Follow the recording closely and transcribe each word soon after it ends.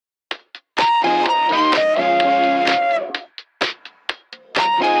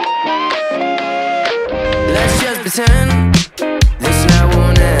pretend this night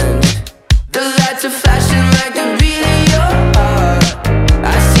won't end. The lights are flashing like the beat of your heart.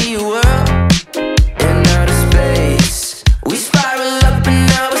 I see your world in outer space. We spiral up and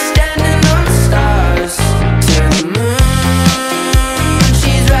now we're standing on the stars. To the moon,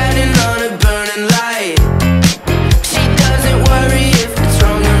 she's riding on a burning light. She doesn't worry if it's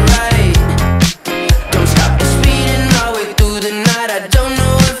wrong or right. Don't stop the speeding all the way through the night. I don't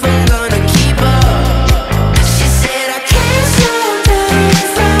know if I'm gonna keep up. She said I can't slow down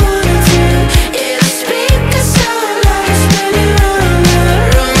if I wanted to. Yeah, the speaker's so loud, spinning round and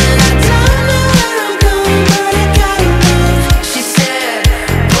round, and I don't know where I'm going, but I gotta move. She said,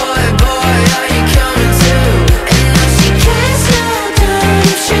 boy, boy, are you coming too? And now she can't slow down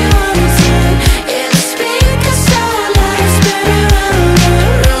if she wanted to. Yeah, the speaker's so loud, spinning round and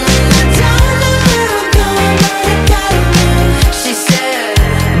round, and I don't know where I'm going, but I gotta move. She said,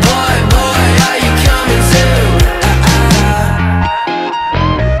 boy, boy, are you coming too?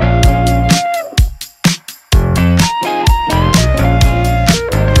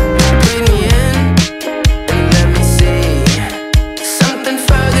 Bring me in and let me see something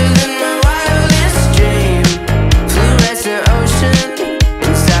further than my wildest dream. Fluorescent ocean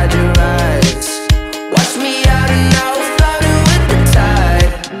inside your eyes. Watch me out and now we're floating with the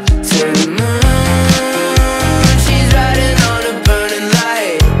tide. To the moon, she's riding on a burning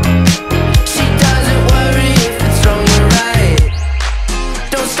light. She doesn't worry if it's wrong or right.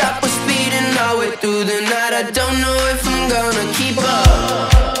 Don't stop, we're speeding all the way through the night. I don't know if I'm gonna keep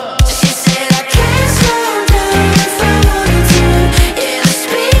up. She said I can't slow down if I wanted to. Yeah, the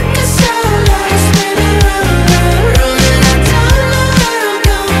speaker's so loud, spinning round and round, and I don't know where I'm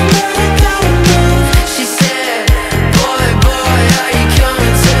going, but I gotta move. She said, boy, boy, are you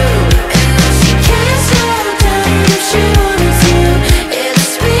coming too? And now she can't slow down if she wanted to. Yeah, the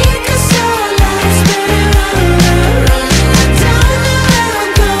speaker's so loud, spinning round and round, and I don't know where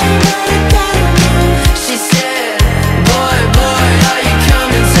I'm going, but I gotta move. She said, boy, boy, are you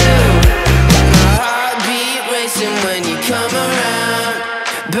coming too? Got my heartbeat racing when you come around.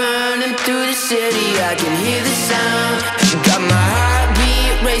 Burning through the city, I can hear the sound. Got my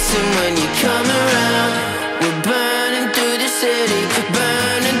heartbeat racing when you come around. We're burning through the city.